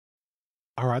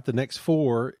All right, the next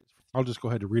four, I'll just go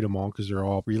ahead and read them all because they're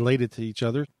all related to each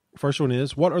other. First one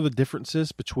is, what are the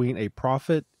differences between a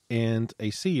prophet and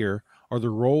a seer? Are the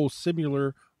roles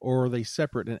similar or are they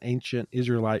separate in ancient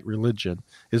Israelite religion?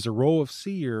 Is the role of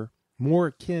seer more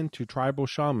akin to tribal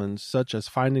shamans, such as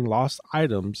finding lost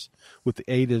items with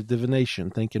the aid of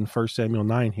divination? Think in 1 Samuel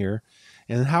 9 here.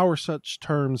 And how are such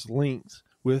terms linked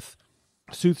with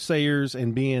soothsayers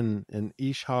and being an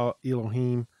Ish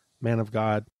Elohim, man of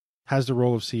God? Has the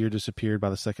role of seer disappeared by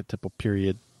the Second Temple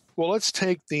period? Well, let's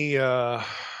take the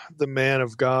man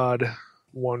of God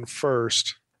one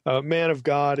first. Man of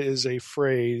God is a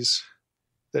phrase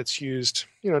that's used,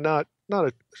 not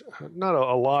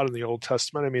a lot in the Old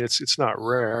Testament. I mean, it's not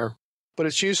rare, but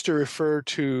it's used to refer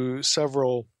to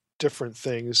several different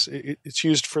things. It's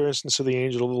used, for instance, of the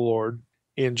angel of the Lord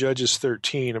in Judges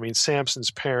 13. I mean,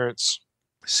 Samson's parents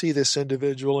see this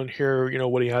individual and hear,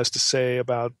 what he has to say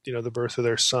about, the birth of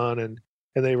their son, and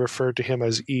they refer to him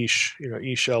as Ish,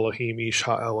 Ish Elohim, Ish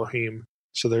Ha-Elohim.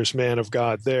 So there's man of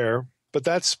God there. But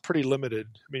that's pretty limited.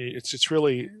 I mean, it's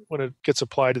really, when it gets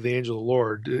applied to the angel of the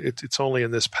Lord, it's only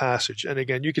in this passage. And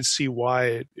again, you can see why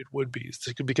it would be,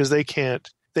 because they can't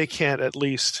at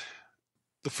least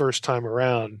the first time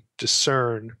around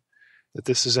discern that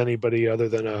this is anybody other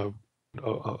than a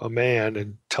man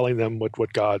and telling them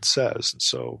what God says. And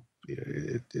so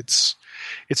it's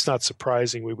not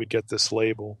surprising we would get this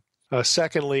label.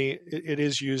 Secondly, it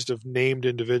is used of named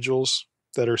individuals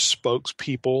that are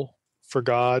spokespeople for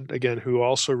God, again, who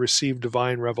also received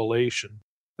divine revelation.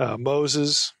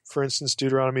 Moses, for instance,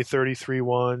 Deuteronomy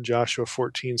 33:1, Joshua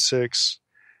 14:6.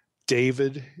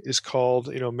 David is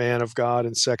called, man of God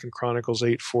in 2 Chronicles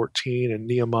 8:14 and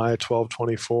Nehemiah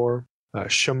 12:24.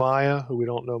 Shemaiah, who we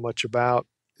don't know much about,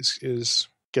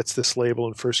 gets this label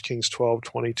in 1 Kings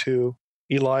 12:22.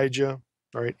 Elijah,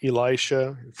 all right,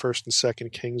 Elisha in 1 and 2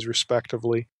 Kings,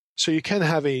 respectively. So you can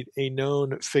have a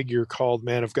known figure called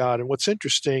man of God. And what's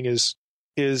interesting is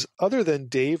other than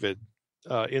David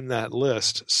in that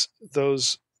list,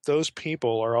 those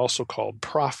people are also called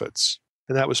prophets.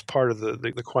 And that was part of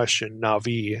the question.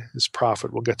 Navi is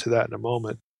prophet. We'll get to that in a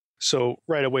moment. So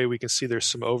right away we can see there's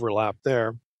some overlap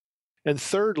there. And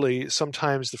thirdly,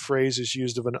 sometimes the phrase is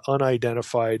used of an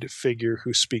unidentified figure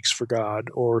who speaks for God,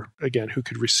 or again, who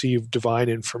could receive divine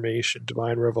information,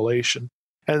 divine revelation.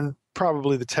 And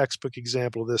probably the textbook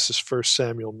example of this is 1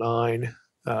 Samuel 9,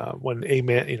 when a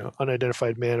man,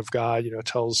 unidentified man of God,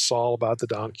 tells Saul about the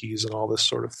donkeys and all this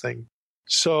sort of thing.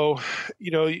 So,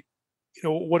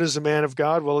 what is a man of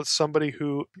God? Well, it's somebody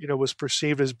who, was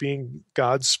perceived as being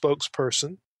God's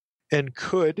spokesperson and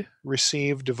could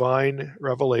receive divine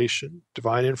revelation,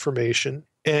 divine information,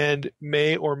 and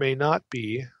may or may not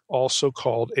be also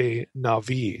called a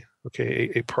Navi,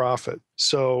 a prophet.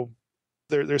 So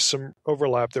there's some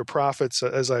overlap there. Prophets,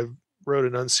 as I've wrote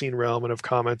in Unseen Realm and have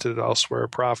commented elsewhere,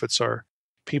 prophets are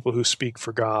people who speak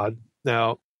for God.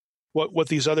 Now, what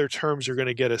these other terms are going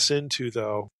to get us into,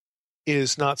 though,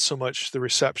 is not so much the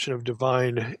reception of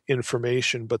divine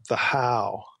information, but the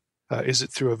how. Is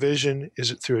it through a vision?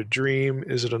 Is it through a dream?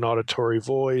 Is it an auditory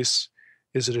voice?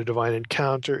 Is it a divine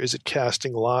encounter? Is it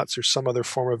casting lots or some other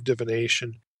form of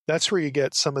divination? That's where you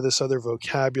get some of this other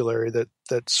vocabulary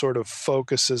that sort of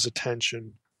focuses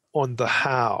attention on the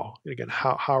how. Again,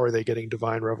 how are they getting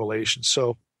divine revelation?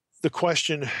 So the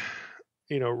question,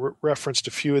 referenced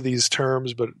a few of these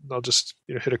terms, but I'll just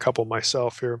hit a couple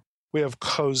myself here. We have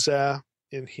kozeh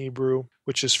in Hebrew,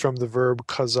 which is from the verb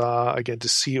kazah, again, to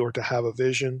see or to have a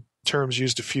vision. Terms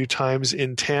used a few times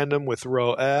in tandem with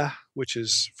ro'eh, which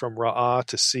is from ra'ah,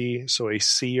 to see, so a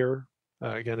seer,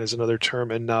 again, is another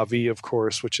term, and navi, of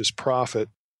course, which is prophet.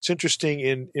 It's interesting,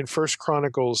 in 1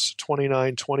 Chronicles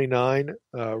 29:29,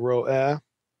 ro'eh,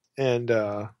 and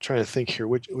trying to think here,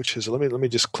 which is, let me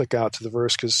just click out to the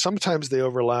verse, because sometimes they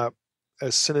overlap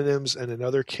as synonyms, and in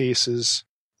other cases,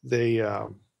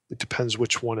 it depends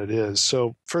which one it is.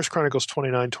 So 1 Chronicles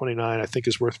 29:29, I think,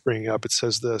 is worth bringing up. It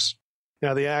says this: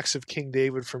 "Now the acts of King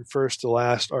David from first to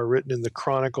last are written in the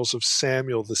Chronicles of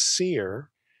Samuel the seer,"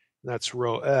 and that's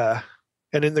ro'eh,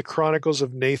 "and in the Chronicles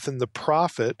of Nathan the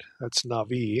prophet," that's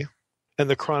navi, "and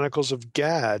the Chronicles of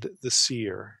Gad the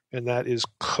seer," and that is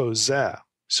kozeh.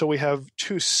 So we have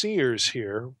two seers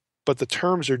here, but the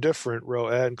terms are different,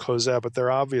 ro'eh and kozeh, but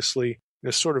they're obviously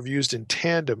sort of used in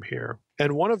tandem here.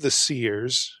 And one of the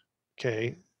seers,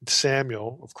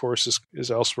 Samuel, of course,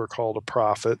 is elsewhere called a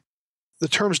prophet. The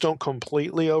terms don't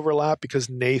completely overlap because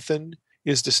Nathan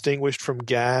is distinguished from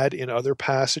Gad in other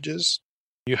passages.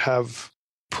 You have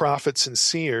prophets and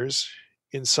seers.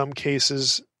 In some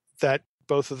cases, that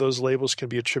both of those labels can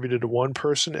be attributed to one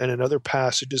person, and in other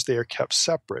passages, they are kept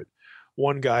separate.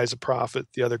 one guy's a prophet,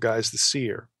 the other guy's the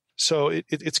seer. So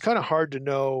it's kind of hard to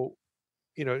know,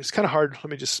 it's kind of hard. Let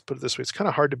me just put it this way. It's kind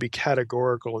of hard to be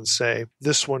categorical and say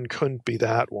this one couldn't be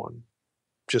that one,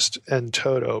 just en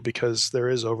toto, because there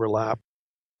is overlap.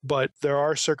 But there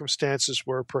are circumstances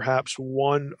where perhaps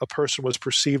a person was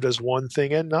perceived as one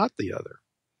thing and not the other.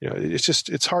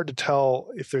 It's hard to tell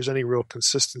if there's any real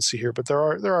consistency here, but there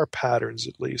are patterns,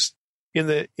 at least. In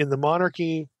the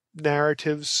monarchy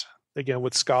narratives, again,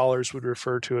 what scholars would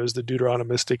refer to as the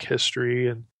Deuteronomistic history,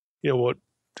 and what,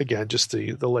 again, just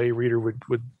the lay reader would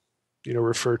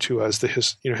refer to as the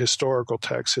historical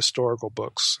texts, historical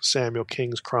books, Samuel,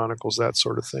 Kings, Chronicles, that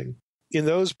sort of thing. In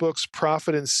those books,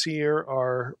 prophet and seer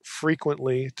are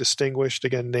frequently distinguished.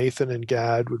 Again, Nathan and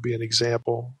Gad would be an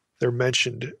example. They're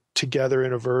mentioned together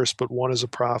in a verse, but one is a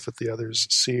prophet, the other is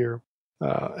seer.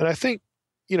 And I think,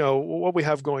 what we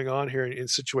have going on here in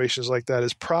situations like that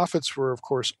is prophets were, of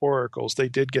course, oracles. They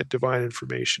did get divine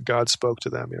information. God spoke to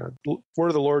them. Word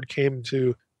of the Lord came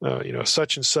to,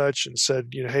 such and such and said,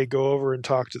 hey, go over and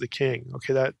talk to the king.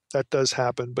 Okay, that does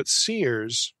happen. But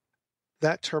seers,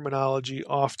 that terminology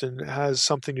often has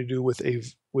something to do with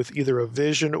either a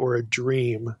vision or a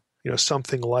dream,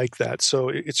 something like that. So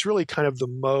it's really kind of the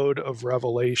mode of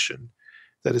revelation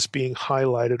that is being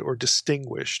highlighted or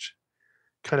distinguished,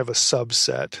 kind of a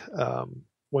subset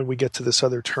when we get to this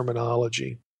other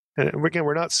terminology. And again,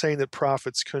 we're not saying that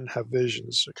prophets couldn't have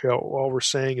visions. Okay, all we're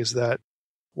saying is that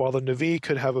while the Navi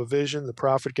could have a vision, the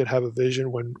prophet could have a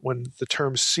vision. When the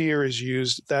term seer is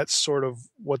used, that's sort of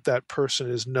what that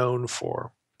person is known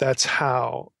for. That's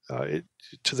how,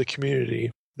 to the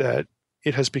community, that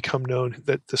it has become known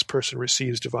that this person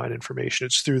receives divine information.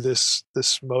 It's through this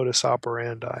modus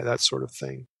operandi, that sort of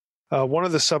thing. One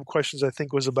of the sub-questions I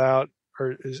think was about,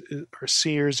 are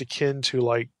seers akin to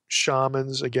like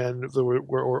shamans, again,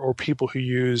 or people who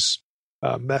use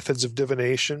methods of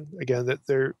divination? Again, that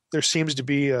there seems to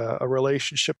be a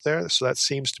relationship there, so that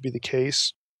seems to be the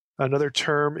case. Another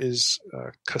term is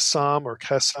kasam or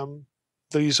kesam.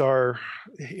 These are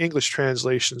English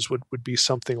translations would be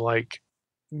something like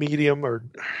medium, or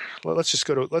let's just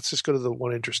go to the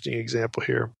one interesting example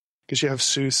here, because you have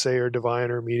soothsayer,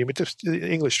 diviner, medium.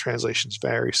 The English translations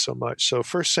vary so much. So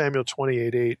 1 Samuel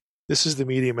 28:8. This is the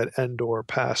medium at Endor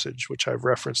passage, which I've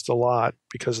referenced a lot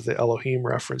because of the Elohim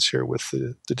reference here with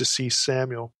the deceased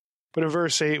Samuel. But in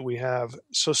verse 8 we have,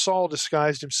 so Saul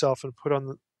disguised himself and put on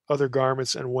the other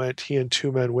garments and went, he and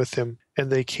 2 men with him, and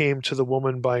they came to the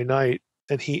woman by night.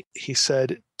 And he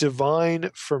said,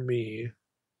 divine for me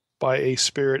by a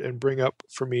spirit and bring up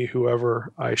for me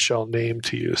whoever I shall name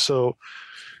to you. So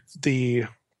the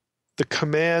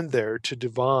command there to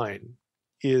divine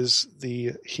is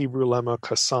the Hebrew lemma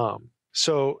kasam.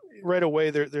 So right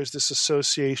away there's this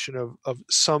association of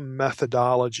some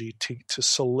methodology to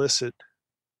solicit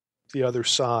the other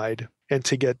side and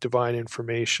to get divine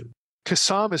information.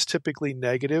 Kasam is typically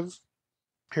negative.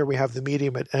 Here we have the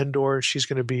medium at Endor. She's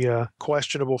going to be a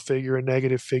questionable figure, a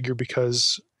negative figure,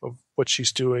 because of what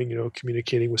she's doing,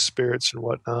 communicating with spirits and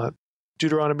whatnot.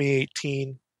 Deuteronomy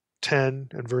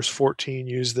 18:10 and verse 14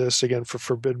 use this again for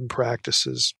forbidden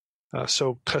practices.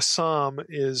 So kasam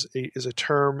is a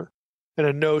term and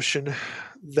a notion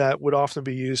that would often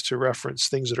be used to reference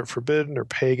things that are forbidden or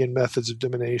pagan methods of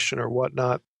divination or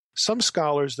whatnot. Some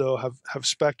scholars, though, have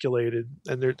speculated,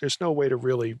 and there's no way to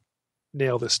really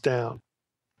nail this down,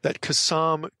 that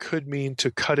kasam could mean to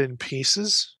cut in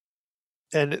pieces,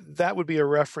 and that would be a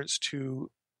reference to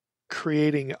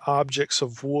creating objects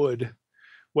of wood,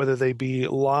 whether they be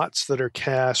lots that are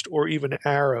cast or even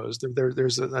arrows.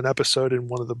 There's an episode in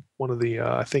one of the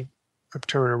I think I'm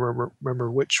trying to remember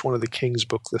which one of the King's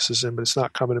book this is in, but it's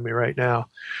not coming to me right now,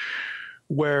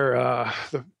 where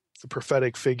the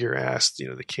prophetic figure asked,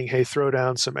 the king, hey, throw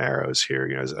down some arrows here,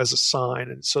 as a sign.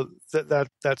 And so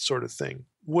that sort of thing.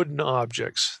 Wooden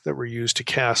objects that were used to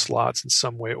cast lots in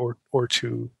some way or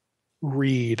to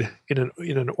read in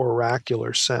an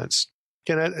oracular sense.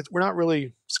 Again,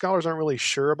 scholars aren't really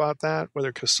sure about that,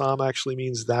 whether kasam actually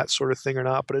means that sort of thing or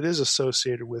not, but it is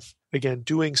associated with, again,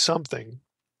 doing something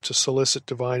to solicit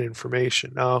divine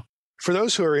information. Now, for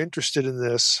those who are interested in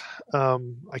this,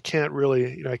 I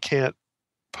can't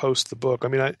post the book. I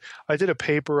mean, I did a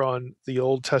paper on the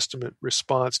Old Testament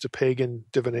response to pagan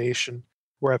divination,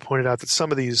 where I pointed out that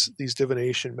some of these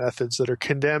divination methods that are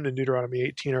condemned in Deuteronomy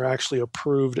 18 are actually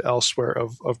approved elsewhere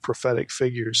of prophetic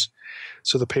figures.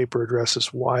 So the paper addresses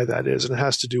why that is, and it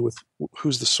has to do with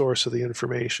who's the source of the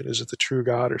information. Is it the true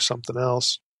God or something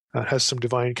else? It has some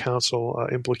divine counsel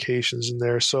implications in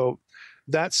there. So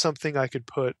that's something I could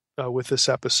put with this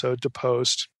episode to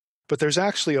post. But there's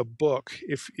actually a book.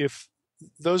 If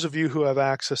those of you who have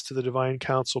access to the Divine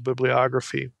Council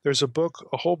bibliography, there's a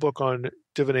whole book on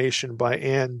divination by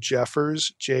Ann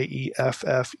Jeffers, Jeffers,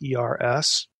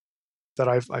 that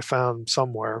I found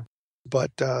somewhere.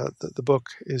 But the book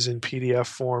is in PDF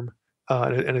form,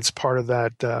 and it's part of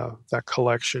that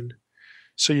collection.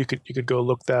 So you could go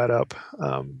look that up.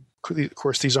 Of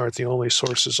course, these aren't the only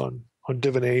sources on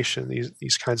divination,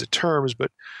 these kinds of terms,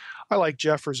 but I like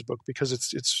Jeffers' book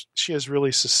because she has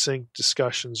really succinct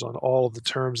discussions on all of the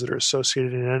terms that are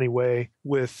associated in any way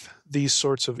with these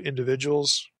sorts of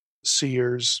individuals,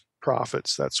 seers,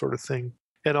 prophets, that sort of thing,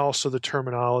 and also the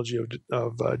terminology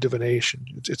of divination.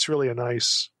 It's really a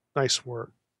nice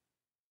work.